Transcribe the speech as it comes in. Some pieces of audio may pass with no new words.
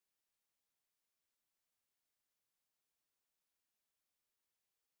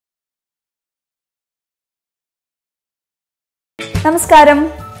നമസ്കാരം,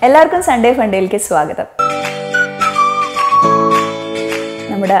 എല്ലാവർക്കും സൺഡേ ഫണ്ടയിലേക്ക് സ്വാഗതം.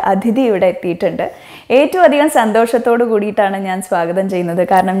 നമ്മുടെ അതിഥി ഇവിടെ എത്തിയിട്ടുണ്ട്. ഏറ്റവും അധികം സന്തോഷത്തോടു കൂടിയിട്ടാണ് ഞാൻ സ്വാഗതം ചെയ്യുന്നത്.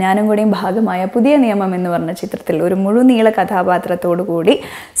 കാരണം ഞാനും കൂടിയും ഭാഗമായ പുതിയ നിയമം എന്ന് പറഞ്ഞ ചിത്രത്തിൽ ഒരു മുഴുനീള കഥാപാത്രത്തോടു കൂടി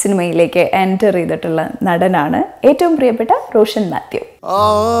സിനിമയിലേക്ക് എൻ്റർ ചെയ്തിട്ടുള്ള നടനാണ് ഏറ്റവും പ്രിയപ്പെട്ട റോഷൻ മാത്യു.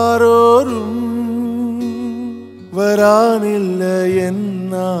 ആരോരും വരാനില്ല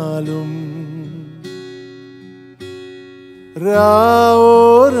എന്നാലും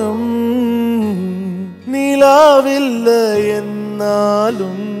രാവോരം നിലാവില്ല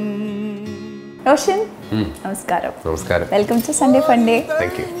എന്നാലും. റോഷൻ, നമസ്കാരം. നമസ്കാരം. Welcome to Sunday funday.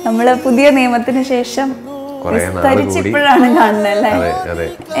 Thank you. നമ്മള് പുതിയ നിയമത്തിന് ശേഷം വിസ്തരിച്ചിപ്പോഴാണ് കാണുന്നത് അല്ലേ?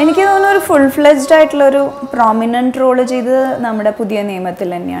 എനിക്ക് തോന്നുന്നു ഒരു ഫുൾ ഫ്ലെജ്ഡ് ആയിട്ടുള്ള ഒരു പ്രോമിനന്റ് റോള് ചെയ്ത് നമ്മുടെ പുതിയ നിയമത്തിൽ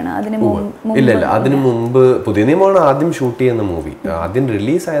തന്നെയാണ്. ഇല്ല അതിനു മുമ്പ് പുതിയ നിയമമാണ് ആദ്യം ഷൂട്ട് ചെയ്യുന്ന മൂവി. ആദ്യം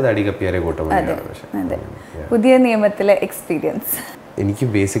റിലീസ് ആയത് അടികപ്പിയാരെ കൂട്ടം. അതെ, പുതിയ നിയമത്തിലെ എക്സ്പീരിയൻസ് എനിക്ക്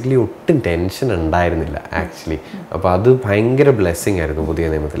ബേസിക്കലി ഒട്ടും ടെൻഷൻ ഉണ്ടായിരുന്നില്ല ആക്ച്വലി. അപ്പോൾ അത് ഭയങ്കര ബ്ലെസ്സിങ് ആയിരുന്നു പുതിയ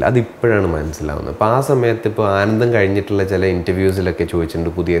നിയമത്തിൽ. അതിപ്പോഴാണ് മനസ്സിലാവുന്നത്. അപ്പോൾ ആ സമയത്ത് ഇപ്പോൾ ആനന്ദം കഴിഞ്ഞിട്ടുള്ള ചില ഇൻ്റർവ്യൂസിലൊക്കെ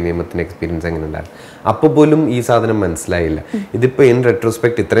ചോദിച്ചിട്ടുണ്ട് പുതിയ നിയമത്തിൻ്റെ എക്സ്പീരിയൻസ് എങ്ങനെ ഉണ്ടായിരുന്നു. അപ്പോൾ പോലും ഈ സാധനം മനസ്സിലായില്ല. ഇതിപ്പോൾ ഇൻ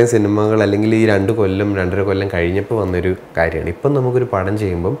റെട്രോസ്പെക്ട് ഇത്രയും സിനിമകൾ അല്ലെങ്കിൽ ഈ 2-2.5 കൊല്ലം കഴിഞ്ഞപ്പോൾ വന്നൊരു കാര്യമാണ്. ഇപ്പം നമുക്കൊരു പടം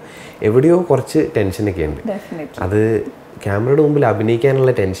ചെയ്യുമ്പം എവിടെയോ കുറച്ച് ടെൻഷനൊക്കെ ഉണ്ട്. അത് ക്യാമറയുടെ മുമ്പിൽ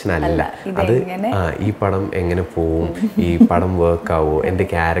അഭിനയിക്കാനുള്ള ടെൻഷൻ അല്ല, അത് ഈ പടം എങ്ങനെ പോവും, ഈ പടം വർക്ക് ആവോ, എൻ്റെ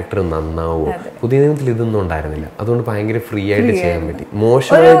ക്യാരക്ടർ നന്നാവോ. പുതിയ നിയമത്തിൽ ഇതൊന്നും ഉണ്ടായിരുന്നില്ല. അതുകൊണ്ട് ഭയങ്കര ഫ്രീ ആയിട്ട് ചെയ്യാൻ പറ്റി.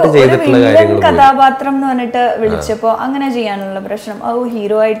 മോശമായിട്ട് ചെയ്തിട്ടുള്ള കാര്യങ്ങൾ കഥാപാത്രം എന്ന് പറഞ്ഞിട്ട് വിളിച്ചപ്പോ അങ്ങനെ ചെയ്യാനുള്ള പ്രശ്നം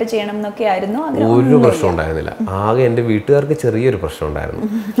ഹീറോ ആയിട്ട് ചെയ്യണം എന്നൊക്കെ ആയിരുന്നു. ഒരു പ്രശ്നം ഉണ്ടായിരുന്നില്ല. ആകെ എൻ്റെ വീട്ടുകാർക്ക് ചെറിയൊരു പ്രശ്നം ഉണ്ടായിരുന്നു.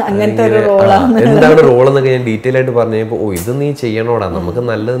 അങ്ങനത്തെ ഒരു എന്താണ് റോൾ എന്നൊക്കെ ഞാൻ ഡീറ്റെയിൽ ആയിട്ട് പറഞ്ഞപ്പോ ഇത് നീ ചെയ്യണോടാ, നമുക്ക്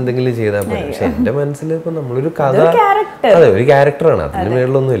നല്ലത് എന്തെങ്കിലും ചെയ്താൽ പോലെ. പക്ഷെ എൻ്റെ മനസ്സിൽ ഇപ്പൊ നമ്മളൊരു കഥ, അതെ, ഒരു ക്യാരക്ടറാണ്, അതിന്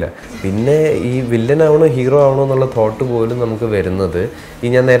മേളിലൊന്നുമില്ല. പിന്നെ ഈ വില്ലൻ ആവണോ ഹീറോ ആവണോ എന്നുള്ള തോട്ട് പോലും നമുക്ക് വരുന്നത് ഈ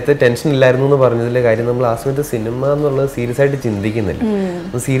ഞാൻ നേരത്തെ ടെൻഷൻ ഇല്ലായിരുന്നു എന്ന് പറഞ്ഞതിലെ കാര്യം, നമ്മൾ ആ സമയത്ത് സിനിമ എന്നുള്ളത് സീരിയസ് ആയിട്ട് ചിന്തിക്കുന്നില്ല.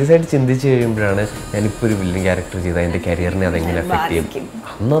 സീരിയസ് ആയിട്ട് ചിന്തിച്ച് കഴിയുമ്പോഴാണ് ഞാനിപ്പോൾ ഒരു വില്ലൻ ക്യാരക്ടർ ചെയ്താൽ എൻ്റെ കരിയറിനെ അതെങ്ങനെ എഫക്ട് ചെയ്യും.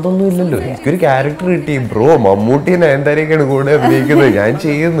 അന്ന് അതൊന്നും ഇല്ലല്ലോ. എനിക്കൊരു ക്യാരക്ടർ കിട്ടി, ബ്രോ മമ്മൂട്ടി നയൻതാരയൊക്കെയാണ് കൂടെ അഭിനയിക്കുന്നത്, ഞാൻ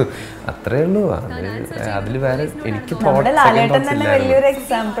ചെയ്യുന്നു, അത്രേ ഉള്ളൂ. അതിൽ വേറെ എനിക്ക്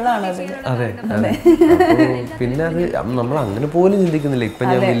അതെ. പിന്നെ അത് നമ്മൾ അങ്ങനെ പോലും ചിന്തിക്കുന്നില്ല. ഇപ്പൊ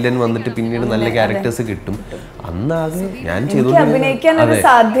ഞാൻ വില്ലൻ വന്നിട്ട് പിന്നീട് നല്ല ക്യാരക്ടേഴ്സ് കിട്ടും. അന്നാകെ ഞാൻ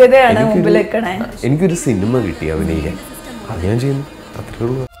എനിക്കൊരു സിനിമ കിട്ടി അഭിനയിക്കാൻ, അത് ഞാൻ ചെയ്യുന്നു, അത്രേ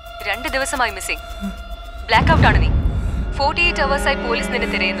ഉള്ളൂ. 2 ദിവസമായി മിസ്സിംഗ്. ബ്ലാക്ക് ഔട്ട് ആണ് നീ. 48 hours ആയി പോലീസ് നിന്നെ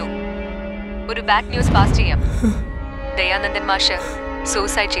തിരയുന്നു. ഒരു ബാഡ് ന്യൂസ് പാസ് ചെയ്യാം. ദയാനന്ദൻ മാഷ്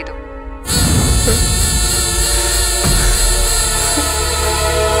സൂസൈഡ് ചെയ്തു.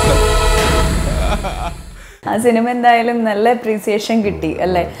 ആ സിനിമ എന്തായാലും നല്ല അപ്രീസിയേഷൻ കിട്ടി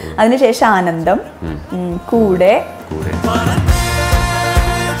അല്ലേ? അതിനുശേഷം ആനന്ദം, കൂടെ,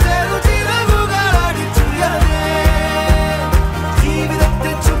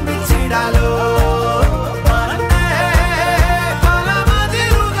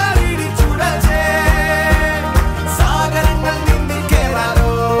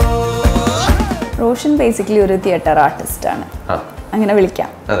 റോഷൻ ബേസിക്കലി ഒരു തിയേറ്റർ ആർട്ടിസ്റ്റ് ആണ്, അങ്ങനെ വിളിക്കാം.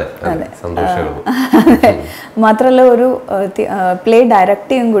 മാത്രല്ല ഒരു പ്ലേ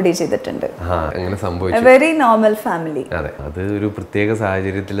ഡയറക്ടിങ് കൂടി ചെയ്തിട്ടുണ്ട്. Very normal family. അതെ, അത് ഒരു പ്രത്യേക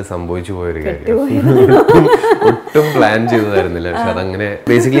സാഹചര്യത്തിൽ സംഭവിച്ചു പോയൊരു കാര്യം. ഒട്ടും പ്ലാൻ ചെയ്തതായിരുന്നില്ല. പക്ഷെ അതങ്ങനെ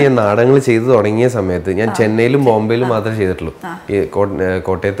ബേസിക്കലി ഞാൻ നാടകങ്ങൾ ചെയ്തു തുടങ്ങിയ സമയത്ത് ഞാൻ ചെന്നൈയിലും ബോംബെയിലും മാത്രമേ ചെയ്തിട്ടുള്ളൂ. ഈ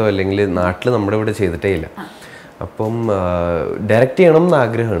കോട്ടയത്തോ അല്ലെങ്കിൽ നാട്ടിൽ നമ്മുടെ ഇവിടെ ചെയ്തിട്ടേ ഇല്ല. അപ്പം ഡയറക്റ്റ് ചെയ്യണം എന്ന്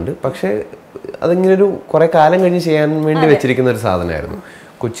ആഗ്രഹമുണ്ട്. പക്ഷേ അതിങ്ങനെ ഒരു കുറേ കാലം കഴിഞ്ഞ് ചെയ്യാൻ വേണ്ടി വെച്ചിരിക്കുന്ന ഒരു സാധനമായിരുന്നു.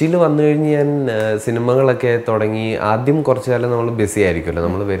 കൊച്ചിയിൽ വന്നു കഴിഞ്ഞ് ഞാൻ സിനിമകളൊക്കെ തുടങ്ങി. ആദ്യം കുറച്ച് കാലം നമ്മൾ ബിസി ആയിരിക്കുമല്ലോ,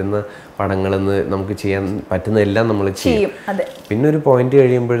 നമ്മൾ വരുന്ന പടങ്ങളിൽ നിന്ന് നമുക്ക് ചെയ്യാൻ പറ്റുന്നതെല്ലാം നമ്മൾ ചെയ്യും. പിന്നെ ഒരു പോയിന്റ്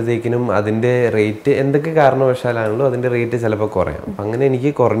കഴിയുമ്പോഴത്തേക്കിനും അതിൻ്റെ റേറ്റ് എന്തൊക്കെ കാരണവശാലാണല്ലോ അതിൻ്റെ റേറ്റ് ചിലപ്പോൾ കുറയാം. അപ്പം അങ്ങനെ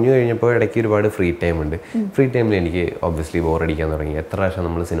എനിക്ക് കുറഞ്ഞു കഴിഞ്ഞപ്പോൾ ഇടയ്ക്ക് ഒരുപാട് ഫ്രീ ടൈം ഉണ്ട്. ഫ്രീ ടൈമിൽ എനിക്ക് ഒബ്വിയസ്ലി ബോറടിക്കാൻ തുടങ്ങി. എത്ര പ്രാവശ്യം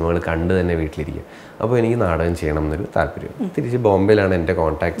നമ്മൾ സിനിമകൾ കണ്ട് തന്നെ വീട്ടിലിരിക്കും. അപ്പോൾ എനിക്ക് നാടകം ചെയ്യണം എന്നൊരു താല്പര്യം. തിരിച്ച് ബോംബെയിലാണ് എൻ്റെ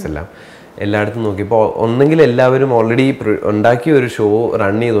കോൺടാക്ട്സ് എല്ലാം. എല്ലായിടത്തും നോക്കിയപ്പോൾ ഒന്നെങ്കിൽ എല്ലാവരും ഓൾറെഡി ഉണ്ടാക്കിയ ഒരു ഷോ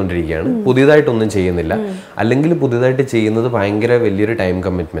റൺ ചെയ്തുകൊണ്ടിരിക്കുകയാണ്, പുതിയതായിട്ടൊന്നും ചെയ്യുന്നില്ല, അല്ലെങ്കിൽ പുതിയതായിട്ട് ചെയ്യുന്നത് ഭയങ്കര വലിയൊരു ടൈം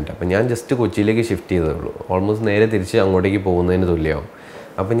കമ്മിറ്റ്മെൻറ്റ്. അപ്പം ഞാൻ ജസ്റ്റ് കൊച്ചിയിലേക്ക് ഷിഫ്റ്റ് ചെയ്തേ ഉള്ളൂ. ഓൾമോസ്റ്റ് നേരെ തിരിച്ച് അങ്ങോട്ടേക്ക് പോകുന്നതിന് തുല്യമാവും.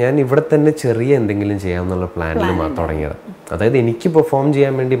 അപ്പം ഞാൻ ഇവിടെ തന്നെ ചെറിയ എന്തെങ്കിലും ചെയ്യാമെന്നുള്ള പ്ലാനിൽ തുടങ്ങിയത്. അതായത് എനിക്ക് പെർഫോം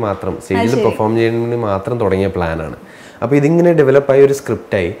ചെയ്യാൻ വേണ്ടി മാത്രം, സ്റ്റേജിൽ പെർഫോം ചെയ്യാൻ വേണ്ടി മാത്രം തുടങ്ങിയ പ്ലാനാണ്. അപ്പോൾ ഇതിങ്ങനെ ഡെവലപ്പായി ഒരു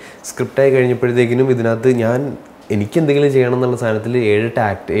സ്ക്രിപ്റ്റായി കഴിഞ്ഞപ്പോഴത്തേക്കിനും ഇതിനകത്ത് എനിക്ക് എന്തെങ്കിലും ചെയ്യണം എന്നുള്ള സാധനത്തിൽ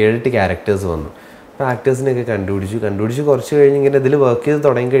 7-8 ക്യാരക്ടേഴ്സ് വന്നു. അപ്പോൾ ആക്ടേഴ്സിനെയൊക്കെ കണ്ടുപിടിച്ച് കുറച്ച് കഴിഞ്ഞ് ഇങ്ങനെ ഇതിൽ വർക്ക് ചെയ്ത്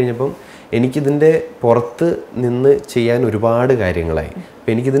തുടങ്ങിക്കഴിഞ്ഞപ്പം എനിക്കിതിൻ്റെ പുറത്ത് നിന്ന് ചെയ്യാൻ ഒരുപാട് കാര്യങ്ങളായി.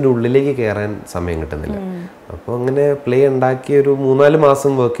 അപ്പോൾ എനിക്കിതിൻ്റെ ഉള്ളിലേക്ക് കയറാൻ സമയം കിട്ടുന്നില്ല. അപ്പോൾ അങ്ങനെ പ്ലേ ഉണ്ടാക്കി ഒരു 3-4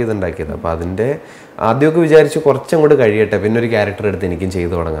 മാസം വർക്ക് ചെയ്തുണ്ടാക്കിയത്. അപ്പോൾ അതിൻ്റെ ആദ്യമൊക്കെ വിചാരിച്ച് കുറച്ചങ്ങോട്ട് കഴിയട്ടെ, പിന്നെ ഒരു ക്യാരക്ടർ എടുത്ത് എനിക്കും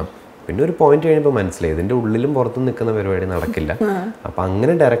ചെയ്തു തുടങ്ങാം. പിന്നെ ഒരു പോയിന്റ് കഴിയുമ്പോൾ മനസ്സിലായി ഇതിൻ്റെ ഉള്ളിലും പുറത്തും നിൽക്കുന്ന പരിപാടി നടക്കില്ല. അപ്പം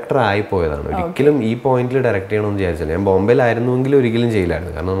അങ്ങനെ ഡയറക്ടർ ആയിപ്പോയതാണ്. ഒരിക്കലും ഈ പോയിന്റിൽ ഡയറക്റ്റ് ചെയ്യണമെന്ന് വിചാരിച്ചില്ല. ഞാൻ ബോംബെയിലായിരുന്നുവെങ്കിലും ഒരിക്കലും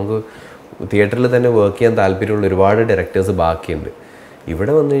ചെയ്യില്ലായിരുന്നു. കാരണം നമുക്ക് തിയേറ്ററിൽ തന്നെ വർക്ക് ചെയ്യാൻ താല്പര്യമുള്ള ഒരുപാട് ഡയറക്ടേഴ്സ് ബാക്കിയുണ്ട്.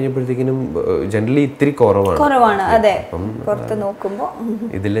 ഇവിടെ വന്നു കഴിഞ്ഞപ്പോഴത്തേക്കിനും ജനറലി ഇത്തിരി കുറവാണ്. പുറത്ത് നോക്കുമ്പോൾ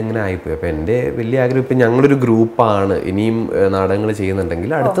ഇതിലിങ്ങനെ ആയിപ്പോയി. അപ്പം എൻ്റെ വലിയ ആഗ്രഹം ഇപ്പം ഞങ്ങളൊരു ഗ്രൂപ്പാണ്, ഇനിയും നാടകങ്ങൾ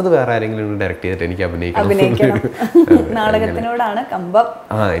ചെയ്യുന്നുണ്ടെങ്കിൽ അടുത്തത് വേറെ ആരെങ്കിലും ഡയറക്റ്റ് ചെയ്തിട്ട് എനിക്ക് അഭിനയിക്കണം. നാടകത്തിനോടാണ് കമ്പം,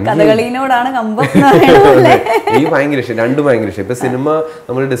 കഥകളിയോടാണ് കമ്പം. എനിക്ക് ഭയങ്കര ഇഷ്ടം, രണ്ടും ഭയങ്കര ഇഷ്ടം. ഇപ്പൊ സിനിമ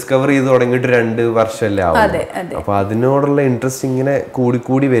നമ്മൾ ഡിസ്കവർ ചെയ്ത് തുടങ്ങിയിട്ട് 2 വർഷമല്ലേ ആവും. അപ്പൊ അതിനോടുള്ള ഇൻട്രസ്റ്റ് ഇങ്ങനെ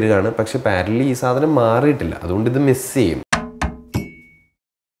കൂടി വരികയാണ്. പക്ഷെ പാരലി ഈ സാധനം മാറിയിട്ടില്ല, അതുകൊണ്ട് ഇത് മിസ് ചെയ്യും.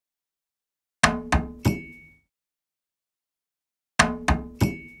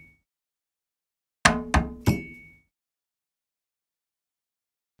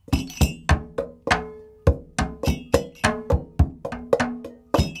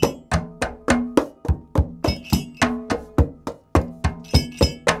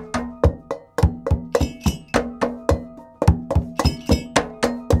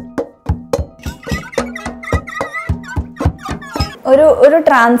 ഒരു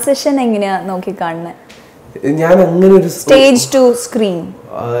ട്രാൻസിഷൻ എങ്ങനെയാ നോക്കി കാണുന്നത്? ഞാൻ അങ്ങനെ ഒരു സ്റ്റേജ് ടു സ്ക്രീൻ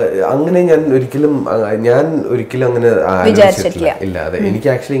അങ്ങനെ ഞാൻ ഒരിക്കലും അങ്ങനെ ആലോചിച്ചിട്ടില്ല. ഇല്ല, അതെ. എനിക്ക്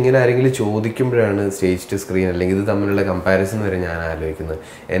ആക്ച്വലി ഇങ്ങനെ ആരെങ്കിലും ചോദിക്കുമ്പോഴാണ് സ്റ്റേജ് ടു സ്ക്രീൻ അല്ലെങ്കിൽ ഇത് തമ്മിലുള്ള കമ്പാരിസൺ വരെ ഞാൻ ആലോചിക്കുന്നത്.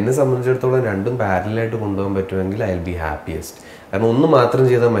 എന്നെ സംബന്ധിച്ചിടത്തോളം രണ്ടും പാരലായിട്ട് കൊണ്ടുപോകാൻ പറ്റുമെങ്കിൽ ഐ വിൽ ബി ഹാപ്പിയസ്റ്റ്. കാരണം ഒന്ന് മാത്രം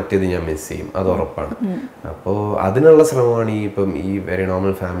ചെയ്താൽ മറ്റേത് ഞാൻ മിസ് ചെയ്യും, അത് ഉറപ്പാണ്. അപ്പോൾ അതിനുള്ള ശ്രമമാണ് ഈ വെരി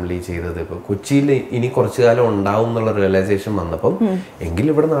നോർമൽ ഫാമിലി ചെയ്തത്. ഇപ്പോൾ കൊച്ചിയിൽ ഇനി കുറച്ചു കാലം ഉണ്ടാവും എന്നുള്ള റിയലൈസേഷൻ വന്നപ്പം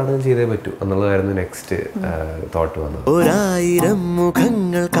എങ്കിലും ഇവിടെ നാടകം ചെയ്തേ പറ്റൂ എന്നുള്ളതായിരുന്നു നെക്സ്റ്റ് തോട്ട് വന്നത്. 1000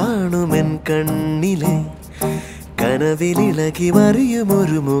 മുഖങ്ങൾ കാണുമെൻ കണ്ണിലെ കനവിലിളകി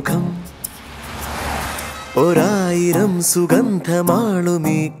മറിയുമൊരു മുഖം, 1000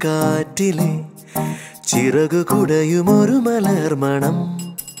 സുഗന്ധമാളുമീ കാറ്റിലെ ചിറകു കുടയുമൊരു മലർമണം,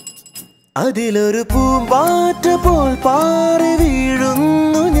 അതിലൊരു പൂമ്പാറ്റ പോൽ പാറി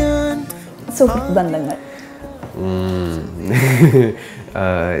വീഴുന്നു ഞാൻ. സുഹൃത്ത് ബന്ധങ്ങൾ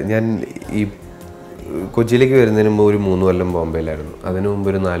ഞാൻ ഈ കൊച്ചിയിലേക്ക് വരുന്നതിന് മുമ്പ് ഒരു 3 കൊല്ലം ബോംബെയിലായിരുന്നു. അതിനു മുമ്പ്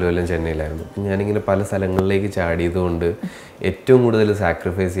ഒരു 4 കൊല്ലം ചെന്നൈയിലായിരുന്നു. ഞാനിങ്ങനെ പല സ്ഥലങ്ങളിലേക്ക് ചാടിയതുകൊണ്ട് ഏറ്റവും കൂടുതൽ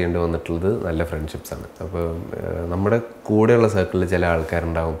സാക്രിഫൈസ് ചെയ്യേണ്ടി വന്നിട്ടുള്ളത് നല്ല ഫ്രണ്ട്ഷിപ്സാണ്. അപ്പോൾ നമ്മുടെ കൂടെയുള്ള സർക്കിളിൽ ചില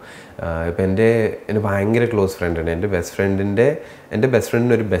ആൾക്കാരുണ്ടാവും. ഇപ്പം എൻ്റെ ഭയങ്കര ക്ലോസ് ഫ്രണ്ടാണ് എൻ്റെ ബെസ്റ്റ്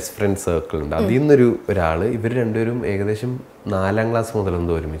ഫ്രണ്ടിന് ഒരു ബെസ്റ്റ് ഫ്രണ്ട് സർക്കിൾ ഉണ്ട്. അതിൽ നിന്നൊരു ഒരാൾ, ഇവർ രണ്ടുപേരും ഏകദേശം 4ാം ക്ലാസ് മുതൽ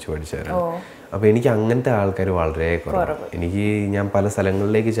എന്തോ ഒരുമിച്ച് പഠിച്ചവരാണ്. അപ്പോൾ എനിക്ക് അങ്ങനത്തെ ആൾക്കാർ വളരെ കുറവ്. ഞാൻ പല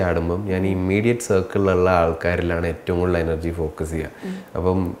സ്ഥലങ്ങളിലേക്ക് ചാടുമ്പം ഞാൻ ഇമ്മീഡിയറ്റ് സർക്കിളിലുള്ള ആൾക്കാരിലാണ് ഏറ്റവും കൂടുതൽ എനർജി ഫോക്കസ് ചെയ്യുക.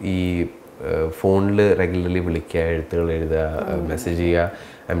 അപ്പം ഈ ഫോണിൽ റെഗുലർലി വിളിക്കുക, എഴുത്തുകൾ എഴുതുക, മെസ്സേജ് ചെയ്യുക,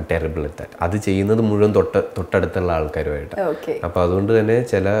 I M terrible at that. അത് ചെയ്യുന്നത് മുഴുവൻ തൊട്ടടുത്തുള്ള ആൾക്കാരുമായിട്ട്. അപ്പോൾ അതുകൊണ്ട് തന്നെ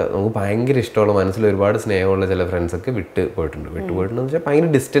നമുക്ക് ഭയങ്കര ഇഷ്ടമുള്ള, മനസ്സിൽ ഒരുപാട് സ്നേഹമുള്ള ചില ഫ്രണ്ട്സൊക്കെ വിട്ടു പോയിട്ടുണ്ടെന്ന് വെച്ചാൽ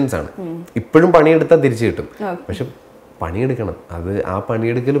ഭയങ്കര ഡിസ്റ്റൻസ് ആണ്. ഇപ്പോഴും പണിയെടുത്താൽ തിരിച്ചു കിട്ടും, പക്ഷെ പണിയെടുക്കണം. ആ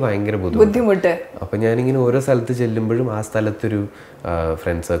പണിയെടുക്കൽ ഭയങ്കര ബുദ്ധിമുട്ട്. അപ്പം ഞാനിങ്ങനെ ഓരോ സ്ഥലത്ത് ചെല്ലുമ്പോഴും ആ സ്ഥലത്തൊരു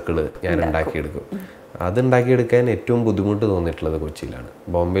ഫ്രണ്ട് സർക്കിള് ഞാൻ ഉണ്ടാക്കിയെടുക്കും. അത് ഉണ്ടാക്കിയെടുക്കാൻ ഏറ്റവും ബുദ്ധിമുട്ട് തോന്നിയിട്ടുള്ളത് കൊച്ചിയിലാണ്.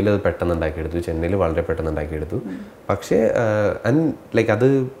 ബോംബെയിൽ അത് പെട്ടെന്ന് ഉണ്ടാക്കിയെടുത്തു, ചെന്നൈയിൽ വളരെ പെട്ടെന്ന് ഉണ്ടാക്കിയെടുത്തു. പക്ഷേ അത്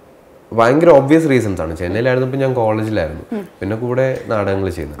ഭയങ്കര ഓബ്വിയസ് റീസൺസ് ആണ്. ചെന്നൈയിലായിരുന്നപ്പോൾ ഞാൻ കോളേജിലായിരുന്നു, പിന്നെ കൂടെ നാടകങ്ങൾ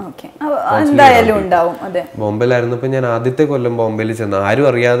ചെയ്യുന്നു. ബോംബെയിലായിരുന്നപ്പോൾ ഞാൻ ആദ്യത്തെ കൊല്ലം ബോംബെയിൽ ചെന്ന് ആരെയും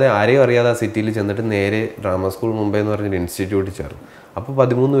അറിയാതെ ആ സിറ്റിയിൽ ചെന്നിട്ട് നേരെ ഡ്രാമ സ്കൂൾ മുംബൈ എന്ന് പറഞ്ഞൊരു ഇൻസ്റ്റിറ്റ്യൂട്ടിൽ ചേർന്നു. അപ്പോൾ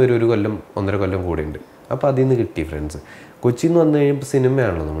 13 പേര് 1.5 കൊല്ലം കൂടെ ഉണ്ട്. അപ്പോൾ അതിൽ നിന്ന് കിട്ടി ഫ്രണ്ട്സ്. കൊച്ചിയിൽ നിന്ന് വന്നു കഴിയുമ്പോൾ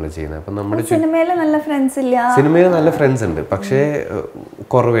സിനിമയാണല്ലോ നമ്മൾ ചെയ്യുന്നത്. അപ്പം നമ്മുടെ സിനിമയിൽ നല്ല ഫ്രണ്ട്സ് ഉണ്ട്, പക്ഷേ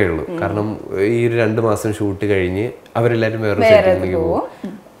കുറവേ ഉള്ളൂ. കാരണം ഈ ഒരു 2 മാസം ഷൂട്ട് കഴിഞ്ഞ് അവരെല്ലാവരും വേറെ സെറ്റിലേക്ക് പോകും.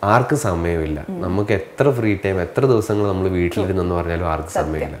 ആർക്കും സമയമില്ല. നമുക്ക് എത്ര ഫ്രീ ടൈം, എത്ര ദിവസങ്ങൾ നമ്മൾ വീട്ടിലിരുന്നെന്ന് പറഞ്ഞാലും ആർക്കും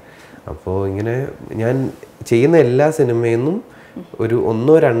സമയമില്ല. അപ്പോൾ ഇങ്ങനെ ഞാൻ ചെയ്യുന്ന എല്ലാ സിനിമയിൽ നിന്നും ഒരു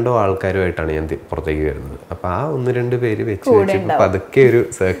 1-2 ആൾക്കാരുമായിട്ടാണ് ഞാൻ പുറത്തേക്ക് വരുന്നത്. അപ്പോൾ ആ 1-2 പേര് വെച്ച് പതുക്കെ ഒരു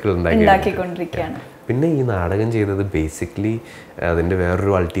സർക്കിൾ ഉണ്ടാക്കിക്കൊണ്ടിരിക്കുകയാണ്. പിന്നെ ഈ നാടകം ചെയ്തത് ബേസിക്കലി അതിൻ്റെ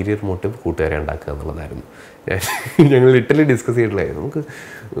വേറൊരു അൾട്ടീരിയർ മോട്ടീവ് കൂട്ടുകാരെ ഉണ്ടാക്കുക എന്നുള്ളതായിരുന്നു. ഞങ്ങൾ ലിറ്ററലി ഡിസ്കസ് ചെയ്തിട്ടുണ്ടായിരുന്നു, നമുക്ക്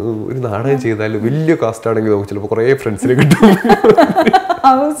ഒരു നാടകം ചെയ്താൽ വലിയ കാസ്റ്റ് ആണെങ്കിൽ നമുക്ക് ചിലപ്പോൾ കുറേ ഫ്രണ്ട്സിനെ കിട്ടും.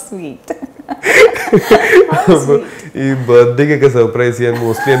 ഈ ബർത്ത്ഡേക്കൊക്കെ സർപ്രൈസ് ചെയ്യാൻ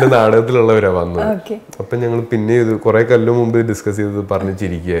മോസ്റ്റ്ലി എൻ്റെ നാടകത്തിലുള്ളവരാണ് വന്നത്. അപ്പം ഞങ്ങൾ പിന്നെ ഇത് കുറേ കൊല്ലം മുമ്പ് ഡിസ്കസ് ചെയ്തത് പറഞ്ഞ്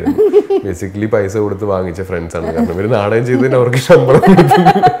ചിരിക്കുകയായിരുന്നു. ബേസിക്കലി പൈസ കൊടുത്ത് വാങ്ങിച്ച ഫ്രണ്ട്സാണ്. കാരണം ഇവർ നാടകം ചെയ്തതിന് അവർക്ക് ശമ്പളം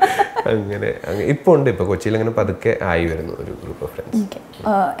കൊടുക്കുന്നു. അങ്ങനെ ഇപ്പോൾ ഉണ്ട്. ഇപ്പോൾ കൊച്ചിയിൽ അങ്ങനെ പതുക്കെ ആയി വരുന്നു ഒരു ഗ്രൂപ്പ് ഓഫ് ഫ്രണ്ട്സ്.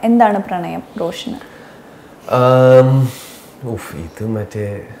 എന്താണ് പ്രണയം റോഷന്? ഇത് മറ്റേ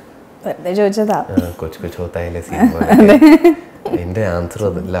വെറുതെ ചോദിച്ചതാ. കൊച്ചു കൊച്ചു ഹോത്തായിലെ സീൻ എന്റെ ആൻസർ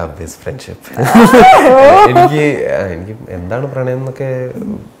അത് ലവ് ഇസ് ഫ്രണ്ട്ഷിപ്പ്. എനിക്ക് എന്താണ് പ്രണയം എന്നൊക്കെ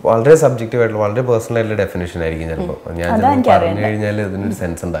വളരെ സബ്ജക്റ്റീവ് ആയിട്ടുള്ള വളരെ പേഴ്സണൽ ആയിട്ടുള്ള ഡെഫിനേഷൻ ആയിരിക്കും ചിലപ്പോൾ. ഞാൻ പറഞ്ഞു കഴിഞ്ഞാൽ അതിനൊരു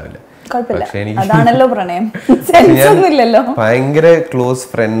സെൻസ് ഉണ്ടാവില്ല. പക്ഷെ എനിക്ക് ഭയങ്കര ക്ലോസ്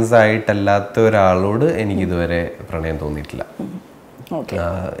ഫ്രണ്ട്സ് ആയിട്ടല്ലാത്ത ഒരാളോട് എനിക്ക് ഇതുവരെ പ്രണയം തോന്നിയിട്ടില്ല.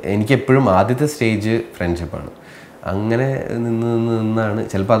 എനിക്ക് എപ്പോഴും ആദ്യത്തെ സ്റ്റേജ് ഫ്രണ്ട്ഷിപ്പാണ്. അങ്ങനെ നിന്നാണ്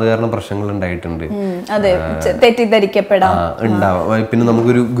ചിലപ്പോൾ അത് കാരണം പ്രശ്നങ്ങൾ ഉണ്ടായിട്ടുണ്ട്, ഉണ്ടാവാം. പിന്നെ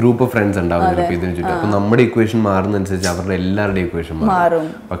നമുക്കൊരു ഗ്രൂപ്പ് ഓഫ് ഫ്രണ്ട്സ് ഉണ്ടാവും ചിലപ്പോൾ ഇതിന് ചുറ്റും. അപ്പൊ നമ്മുടെ ഇക്വേഷൻ മാറുന്നതനുസരിച്ച് അവരുടെ എല്ലാവരുടെ ഇക്വേഷൻ മാറും.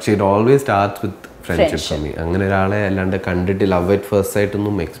 പക്ഷെ it always starts with friendship for me. അങ്ങനെ ഒരാളെ അല്ലാണ്ട് കണ്ടിട്ട് ലവ് അറ്റ് ഫസ്റ്റ്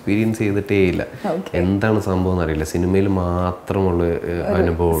ആയിട്ടൊന്നും എക്സ്പീരിയൻസ് ചെയ്തിട്ടേ ഇല്ല. എന്താണ് സംഭവം എന്നറിയില്ല. സിനിമയിൽ മാത്രമുള്ള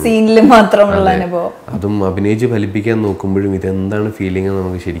അനുഭവം, അതും അഭിനയിച്ച് ഫലിപ്പിക്കാൻ നോക്കുമ്പോഴും ഇതെന്താണ് ഫീലിംഗ്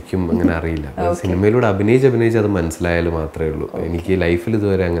നമുക്ക് ശരിക്കും അങ്ങനെ അറിയില്ല. സിനിമയിലൂടെ അഭിനയിച്ച് അത് മനസ്സിലായാലും മാത്രമേ ഉള്ളൂ. എനിക്ക് ലൈഫിൽ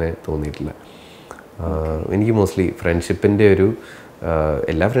ഇതുവരെ അങ്ങനെ തോന്നിയിട്ടില്ല. എനിക്ക് മോസ്റ്റ്ലി ഫ്രണ്ട്ഷിപ്പിന്റെ ഒരു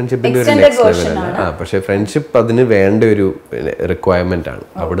എല്ലാ ഫ്രണ്ട്ഷിപ്പിന്റെ ഒരു നെക്സ്റ്റ് ലെവലല്ല, പക്ഷെ ഫ്രണ്ട്ഷിപ്പ് അതിന് വേണ്ട ഒരു റിക്വയർമെന്റ് ആണ്.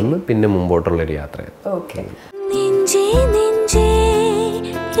 അവിടുന്ന് പിന്നെ മുമ്പോട്ടുള്ള ഒരു യാത്രയാണ്.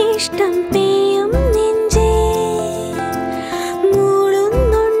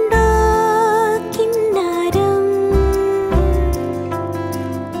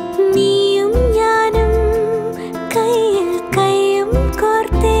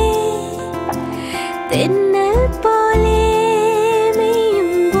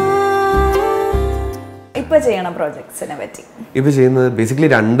 ഇപ്പൊ ചെയ്യുന്നത് ബേസിക്കലി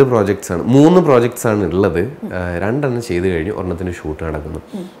 2 പ്രോജക്ട്സ് ആണ്, 3 പ്രോജക്ട്സ് ആണ് ഉള്ളത്. 2 ചെയ്ത് കഴിഞ്ഞു, ഒരെണ്ണത്തിന് ഷൂട്ട് നടക്കുന്നു.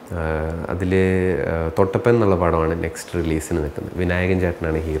 അതില് തൊട്ടപ്പൻ എന്നുള്ള പടമാണ് നെക്സ്റ്റ് റിലീസിന് നിൽക്കുന്നത്. വിനായകൻ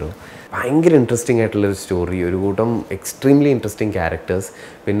ചേട്ടനാണ് ഹീറോ. ഭയങ്കര ഇൻട്രസ്റ്റിംഗ് ആയിട്ടുള്ളൊരു സ്റ്റോറി, ഒരു കൂട്ടം എക്സ്ട്രീംലി ഇൻട്രസ്റ്റിംഗ് ക്യാരക്ടേഴ്സ്.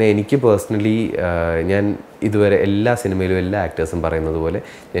 പിന്നെ എനിക്ക് പേഴ്സണലി ഞാൻ ഇതുവരെ എല്ലാ സിനിമയിലും എല്ലാ ആക്ടേഴ്സും പറയുന്നത് പോലെ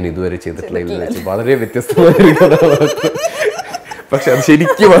ഞാൻ ഇതുവരെ ചെയ്തിട്ടുള്ള ഇതിൽ വെച്ച് വളരെ വ്യത്യസ്തമായ കഥാപാത്രം. പക്ഷെ അത്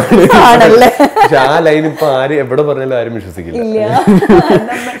ശരിക്കും പക്ഷെ ആ ലൈൻ ഇപ്പൊ ആര് എവിടെ പറഞ്ഞാലും ആരും വിശ്വസിക്കില്ല.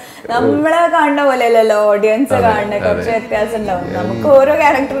 നമ്മളെ കാണുന്ന പോലെ അല്ലല്ലോ ഓഡിയൻസ് കാണുന്ന, കുറച്ച് വ്യത്യാസം ഉണ്ടാവും. നമുക്ക് ഓരോ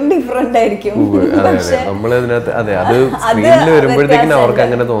ക്യാരക്ടറും ഡിഫറെന്റ് ആയിരിക്കും. നമ്മളതിനകത്ത് അതെ അത് സ്ക്രീനിൽ വരുമ്പോഴത്തേക്കിനും അവർക്ക്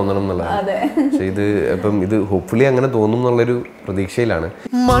അങ്ങനെ തോന്നണം എന്നുള്ളതാണ്. പക്ഷെ ഇത് ഇപ്പം ഇത് ഹോപ്പ്ഫുള്ളി അങ്ങനെ തോന്നും എന്നുള്ളൊരു പ്രതീക്ഷയിലാണ്.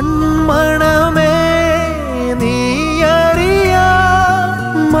 മൺമണമേ നീ അറിയാ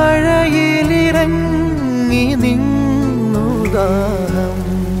മഴയിലിറങ്ങി നിന്നുദാഹം.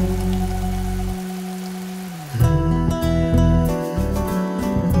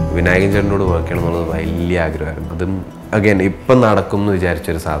 വിനായകൻ ചേട്ടനോട് വർക്ക് ചെയ്യണം എന്നുള്ളത് വലിയ ആഗ്രഹമായിരുന്നു. അതും അഗൈൻ ഇപ്പം നടക്കും എന്ന്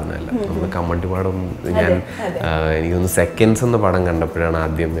വിചാരിച്ചൊരു സാധനമല്ല. നമ്മൾ കമ്മട്ടി പാടം ഞാൻ എനിക്കൊന്ന് സെക്കൻഡ്സ് എന്ന പടം കണ്ടപ്പോഴാണ്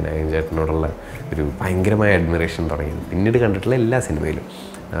ആദ്യം വിനായകൻ ചേട്ടനോടുള്ള ഒരു ഭയങ്കരമായ അഡ്മിറേഷൻ തുടങ്ങിയത്. പിന്നീട് കണ്ടിട്ടുള്ള എല്ലാ സിനിമയിലും.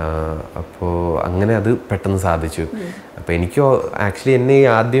 അപ്പോൾ അങ്ങനെ അത് പെട്ടെന്ന് സാധിച്ചു. അപ്പോൾ എനിക്ക് ആക്ച്വലി എന്നെ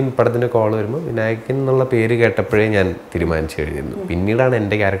ആദ്യം പടത്തിൻ്റെ കോൾ വരുമ്പോൾ വിനായകൻ എന്നുള്ള പേര് കേട്ടപ്പോഴേ ഞാൻ തീരുമാനിച്ചു കഴിഞ്ഞിരുന്നു. പിന്നീടാണ്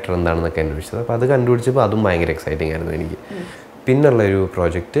എൻ്റെ ക്യാരക്ടർ എന്താണെന്നൊക്കെ അന്വേഷിച്ചത്. അപ്പോൾ അത് കണ്ടുപിടിച്ചപ്പോൾ അതും ഭയങ്കര എക്സൈറ്റിംഗ് ആയിരുന്നു എനിക്ക്. പിന്നുള്ളൊരു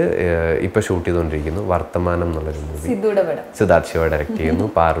പ്രോജക്റ്റ് ഇപ്പോൾ ഷൂട്ട് ചെയ്തുകൊണ്ടിരിക്കുന്നു. വർത്തമാനം എന്നുള്ളൊരു മൂവി സിദ്ധാർത്ഥ് ശിവ ഡയറക്റ്റ് ചെയ്യുന്നു.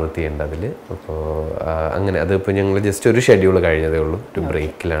 പാർവതി ഉണ്ട് അതിൽ. അപ്പോൾ അങ്ങനെ അതിപ്പോൾ ഞങ്ങൾ ജസ്റ്റ് ഒരു ഷെഡ്യൂൾ കഴിഞ്ഞതേ ഉള്ളൂ. ഒരു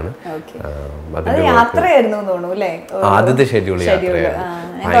ബ്രേക്കിലാണ്. അതിൻ്റെ ആദ്യത്തെ ഷെഡ്യൂൾ യാത്രയായിരുന്നു.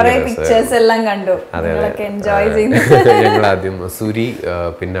 ഞങ്ങൾ ആദ്യം സൂരി,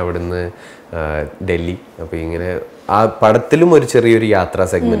 പിന്നെ അവിടുന്ന് ഡൽഹി. അപ്പോൾ ഇങ്ങനെ ആ പടത്തിലും ഒരു ചെറിയൊരു യാത്രാ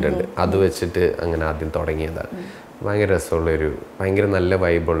സെഗ്മെന്റ് ഉണ്ട്. അത് വെച്ചിട്ട് അങ്ങനെ ആദ്യം തുടങ്ങിയതാണ്. ഭയങ്കര രസമുള്ളൊരു ഭയങ്കര നല്ല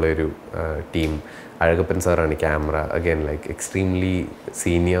വൈബുള്ളൊരു ടീം. അഴകപ്പൻ സാറാണ് camera. Again like extremely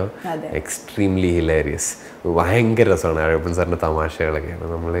senior, extremely hilarious. ഭയങ്കര രസമാണ് അഴകപ്പൻ സാറിൻ്റെ തമാശകളൊക്കെയാണ്.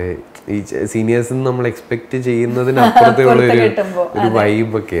 നമ്മൾ ഈ സീനിയേഴ്സിൽ നിന്ന് നമ്മൾ എക്സ്പെക്ട് ചെയ്യുന്നതിനപ്പുറത്തുള്ള ഒരു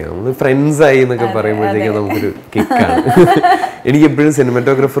വൈബൊക്കെയാണ്. നമ്മൾ ഫ്രണ്ട്സായി എന്നൊക്കെ പറയുമ്പോഴത്തേക്കും നമുക്കൊരു കിക്കാണ്. എനിക്ക് എപ്പോഴും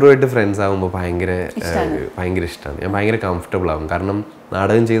സിനിമാറ്റോഗ്രാഫറുമായിട്ട് ഫ്രണ്ട്സ് ആകുമ്പോൾ ഭയങ്കര ഇഷ്ടമാണ്. ഞാൻ ഭയങ്കര കംഫർട്ടബിൾ ആകും. കാരണം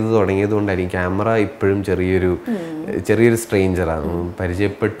നാടകം ചെയ്ത് തുടങ്ങിയത് കൊണ്ടായിരിക്കും. ക്യാമറ ഇപ്പോഴും ചെറിയൊരു സ്ട്രേഞ്ചറാണ്.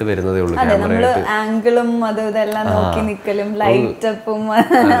 പരിചയപ്പെട്ട് വരുന്നതേ ഉള്ളൂ ക്യാമറയായിട്ട്.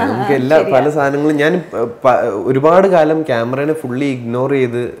 നമുക്ക് എല്ലാ പല സാധനങ്ങളും ഞാൻ ഒരുപാട് കാലം ക്യാമറനെ ഫുള്ളി ഇഗ്നോർ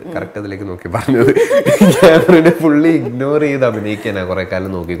ചെയ്ത് കറക്റ്റ് അതിലേക്ക് നോക്കി പറഞ്ഞത്. ക്യാമറനെ ഫുള്ളി ഇഗ്നോർ ചെയ്ത് അഭിനയിക്കാനാണ് കുറെ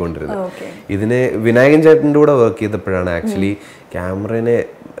കാലം നോക്കിക്കൊണ്ടിരുന്നത്. ഇതിനെ വിനായകൻ ചേട്ടൻ്റെ കൂടെ വർക്ക് ചെയ്തപ്പോഴാണ് ആക്ച്വലി ക്യാമറനെ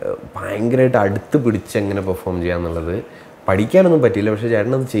ഭയങ്കരമായിട്ട് അടുത്ത് പിടിച്ച് എങ്ങനെ പെർഫോം ചെയ്യാന്നുള്ളത് പഠിക്കാനൊന്നും പറ്റിയില്ല. പക്ഷെ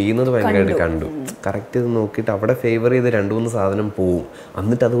ചേട്ടൻ അത് ചെയ്യുന്നത് ഭയങ്കരമായിട്ട് കണ്ടു. കറക്റ്റ് ഇത് നോക്കിയിട്ട് അവിടെ ഫേവർ ചെയ്ത് 2-3 സാധനം പോവും.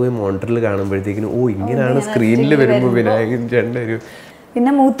 എന്നിട്ട് അത് പോയി മോണിറ്ററിൽ കാണുമ്പോഴത്തേക്കിനും ഓ ഇങ്ങനെയാണ് സ്ക്രീനിൽ വരുമ്പോൾ വിനായകൻ ചേട്ടൻ്റെ ഒരു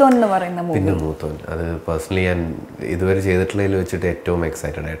പിന്നെ മൂത്തോൻ എന്ന് പറയുന്ന പിന്നെ മൂത്തോൻ അത് പേഴ്സണലി ഞാൻ ഇതുവരെ ചെയ്തിട്ടുള്ളതിൽ വെച്ചിട്ട് ഏറ്റവും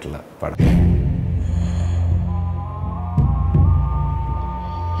എക്സൈറ്റഡ് ആയിട്ടുള്ള പടം.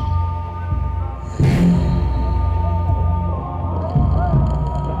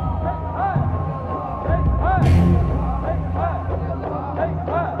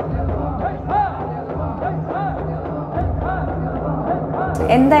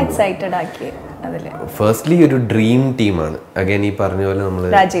 എന്താ എക്സൈറ്റഡ് ആക്കി അതില്? ഫസ്റ്റ്ലി ഒരു ഡ്രീം ടീമാണ്. അഗൈൻ ഈ പറഞ്ഞ പോലെ നമ്മൾ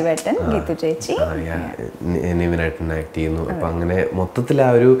രാജീവേട്ടൻ, ഗീതു ചേച്ചി, നിവിനായിട്ട് ആക്ട് ചെയ്യുന്നു. അപ്പം അങ്ങനെ മൊത്തത്തിൽ ആ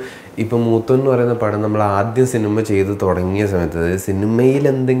ഒരു ഇപ്പം മൂത്തോൻ എന്ന് പറയുന്ന പടം നമ്മൾ ആദ്യം സിനിമ ചെയ്ത് തുടങ്ങിയ സമയത്ത്, അതായത് സിനിമയിൽ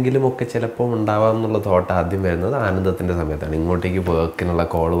എന്തെങ്കിലുമൊക്കെ ചിലപ്പോൾ ഉണ്ടാവാം എന്നുള്ള തോട്ട് ആദ്യം വരുന്നത് ആനന്ദത്തിൻ്റെ സമയത്താണ്. ഇങ്ങോട്ടേക്ക് വർക്കിനുള്ള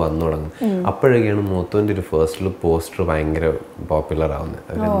കോൾ വന്നു തുടങ്ങും. അപ്പോഴൊക്കെയാണ് മൂത്തോൻ്റെ ഒരു ഫസ്റ്റ് ലുക്ക് പോസ്റ്റർ ഭയങ്കര പോപ്പുലർ ആവുന്നത്.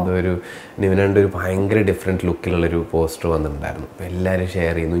 അതിലെന്തോ ഒരു നിവിനാൻ്റെ ഒരു ഭയങ്കര ഡിഫറെൻറ്റ് ലുക്കിലുള്ളൊരു പോസ്റ്റർ വന്നിട്ടുണ്ടായിരുന്നു. അപ്പോൾ എല്ലാവരും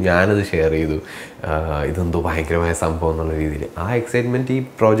ഷെയർ ചെയ്യുന്നു, ഞാനത് ഷെയർ ചെയ്തു. ഇതെന്തോ ഭയങ്കരമായ സംഭവം എന്നുള്ള രീതിയിൽ ആ എക്സൈറ്റ്മെൻറ്റ് ഈ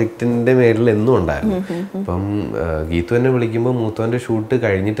പ്രോജക്റ്റിൻ്റെ മേലിൽ എന്നും ഉണ്ടായിരുന്നു. അപ്പം ഗീതു എന്നെ വിളിക്കുമ്പോൾ മൂത്തോൻ്റെ ഷൂട്ട്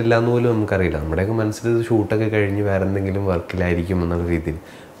കഴിഞ്ഞിട്ടില്ല എന്ന് പോലും നമുക്കറിയില്ല. നമ്മുടെയൊക്കെ മനസ്സിൽ ഇത് ഷൂട്ടൊക്കെ കഴിഞ്ഞ് വേറെ എന്തെങ്കിലും വർക്കിലായിരിക്കും എന്നുള്ള രീതിയിൽ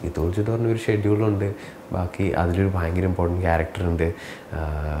ഗീതു വിളിച്ചിട്ട് പറഞ്ഞ ഒരു ഷെഡ്യൂളുണ്ട്, ബാക്കി അതിലൊരു ഭയങ്കര ഇമ്പോർട്ടൻറ്റ് ക്യാരക്ടറുണ്ട്,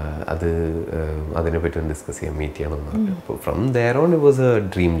 അതിനെപ്പറ്റി ഒന്ന് ഡിസ്കസ് ചെയ്യാൻ മീറ്റ് ചെയ്യണമെന്ന് പറഞ്ഞു. അപ്പോൾ from their own it was A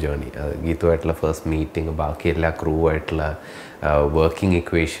dream journey. ഗീതുവായിട്ടുള്ള first meeting, ബാക്കി എല്ലാ ക്രൂ ആയിട്ടുള്ള വർക്കിംഗ്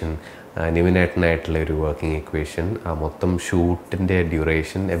ഇക്വേഷൻ, നിവിനായിട്ടുള്ള ഒരു വർക്കിംഗ് ഇക്വേഷൻ, ആ മൊത്തം ഷൂട്ടിൻ്റെ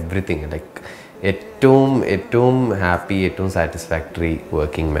ഡ്യൂറേഷൻ, എവ്രിതിങ് ലൈക്ക് ഏറ്റവും ഹാപ്പി, ഏറ്റവും സാറ്റിസ്ഫാക്ടറി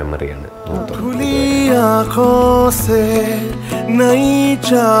വർക്കിംഗ് മെമ്മറിയാണ്.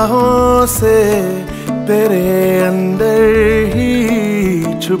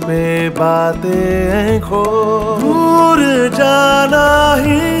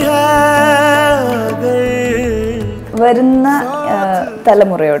 വരുന്ന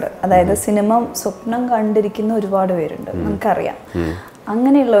തലമുറയോട്, അതായത് സിനിമ സ്വപ്നം കണ്ടിരിക്കുന്ന ഒരുപാട് പേരുണ്ട്, നമുക്കറിയാം.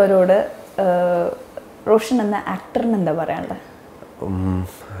 അങ്ങനെയുള്ളവരോട് റോഷൻ എന്ന ആക്ടറിന് എന്താ പറയാനുള്ളത്?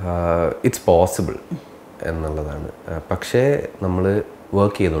 ഇറ്റ്സ് പോസിബിൾ എന്നുള്ളതാണ്. പക്ഷേ നമ്മൾ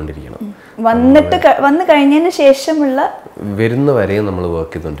വർക്ക് ചെയ്തുകൊണ്ടിരിക്കണം. വന്നു കഴിഞ്ഞതിന് ശേഷമുള്ള വരുന്നവരെയും നമ്മൾ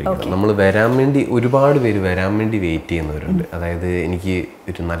വർക്ക് ചെയ്തുകൊണ്ടിരിക്കണം. നമ്മൾ വരാൻ വേണ്ടി ഒരുപാട് പേര് വരാൻ വേണ്ടി വെയിറ്റ് ചെയ്യുന്നവരുണ്ട്. അതായത് എനിക്ക്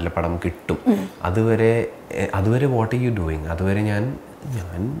ഒരു നല്ല പടം കിട്ടും, അതുവരെ വാട്ട് ആർ യു ഡൂയിങ്, അതുവരെ ഞാൻ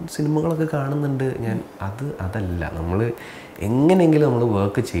സിനിമകളൊക്കെ കാണുന്നുണ്ട്, അതല്ല, നമ്മൾ എങ്ങനെയെങ്കിലും നമ്മൾ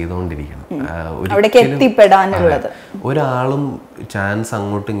വർക്ക് ചെയ്തുകൊണ്ടിരിക്കണം. ഒരാളും ചാൻസ്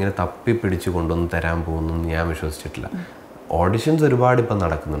അങ്ങോട്ട് ഇങ്ങനെ തപ്പി പിടിച്ച് കൊണ്ടുവന്ന് തരാൻ പോകുന്നു ഞാൻ വിശ്വസിച്ചിട്ടില്ല. ഓഡിഷൻസ് ഒരുപാട് ഇപ്പം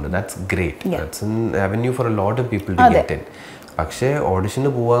നടക്കുന്നുണ്ട്, that's great, that's an avenue four a lot of people to get in. പക്ഷേ ഓഡിഷന്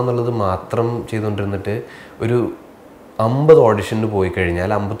പോകാന്നുള്ളത് മാത്രം ചെയ്തുകൊണ്ടിരുന്നിട്ട് ഒരു 50 ഓഡിഷന് പോയി കഴിഞ്ഞാൽ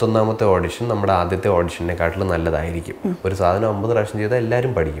 51ാമത്തെ ഓഡിഷൻ നമ്മുടെ ആദ്യത്തെ ഓഡിഷനെക്കാട്ടിലും നല്ലതായിരിക്കും. ഒരു സാധനം 50 പ്രാവശ്യം ചെയ്താൽ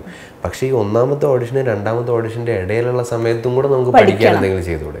എല്ലാവരും പഠിക്കും. പക്ഷേ ഈ 1ാമത്തെ ഓഡിഷന് 2ാമത്തെ ഓഡിഷൻ്റെ ഇടയിലുള്ള സമയത്തും കൂടെ നമുക്ക് പഠിക്കാൻ എന്തെങ്കിലും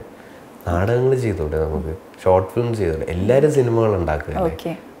ചെയ്തുകൂടെ? നാടകങ്ങൾ ചെയ്തോട്ടെ, നമുക്ക് ഷോർട്ട് ഫിലിം ചെയ്തോട്ടെ, എല്ലാവരും സിനിമകൾ ഉണ്ടാക്കുക.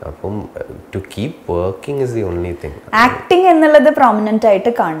 അപ്പം to keep working is the only thing. Acting എന്നുള്ളത് പ്രോമിനന്റ്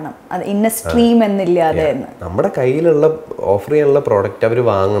ആയിട്ട് കാണണം, അത് ഇന്ന സ്ട്രീം എന്നില്ലാതെ. നമ്മുടെ കയ്യിലുള്ള ഓഫർ ചെയ്യാനുള്ള പ്രോഡക്റ്റ് അവർ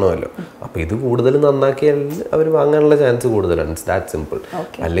വാങ്ങണമല്ലോ. അപ്പൊ ഇത് കൂടുതൽ നന്നാക്കിയാൽ അവർ വാങ്ങാനുള്ള ചാൻസ് കൂടുതലാണ്. That simple.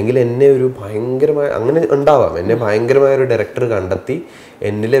 അല്ലെങ്കിൽ എന്നെ ഒരു ഭയങ്കരമായ, അങ്ങനെ ഉണ്ടാവാം, എന്നെ ഭയങ്കരമായ ഒരു ഡയറക്ടർ കണ്ടെത്തി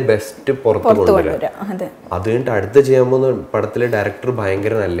എന്നിലെ ബെസ്റ്റ് പുറത്ത് കൊണ്ടുവരാം. അത് കഴിഞ്ഞിട്ട് അടുത്ത് ചെയ്യാൻ പോകുന്ന പടത്തിലെ ഡയറക്ടർ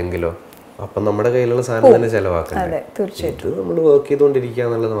ഭയങ്കരനല്ലെങ്കിലോ, അപ്പം നമ്മുടെ കയ്യിലുള്ള സാധനം തന്നെ ചെലവാക്കണ്ടേ? ഇത് നമ്മൾ വർക്ക് ചെയ്തുകൊണ്ടിരിക്കുക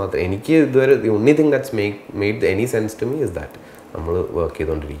എന്നുള്ളത് മാത്രം. എനിക്ക് ഇതുവരെ the only thing that's made any sense to me is that നമ്മൾ വർക്ക്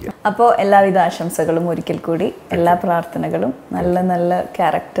ചെയ്തുകൊണ്ടിരിക്കുക. അപ്പോൾ എല്ലാവിധ ആശംസകളും ഒരിക്കൽ കൂടി, എല്ലാ പ്രാർത്ഥനകളും, നല്ല നല്ല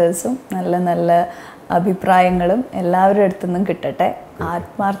ക്യാരക്ടേഴ്സും നല്ല നല്ല അഭിപ്രായങ്ങളും എല്ലാവരുടെ അടുത്തു നിന്നും കിട്ടട്ടെ.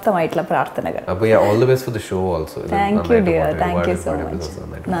 ആത്മാർത്ഥമായിട്ടുള്ള പ്രാർത്ഥനകൾ. അപ്പോൾ all the best for the show also. Thank you dear, thank you so much.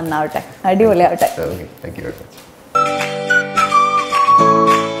 നന്നാവട്ടെ, അടിപൊളിയാവട്ടെ. Thank you very much.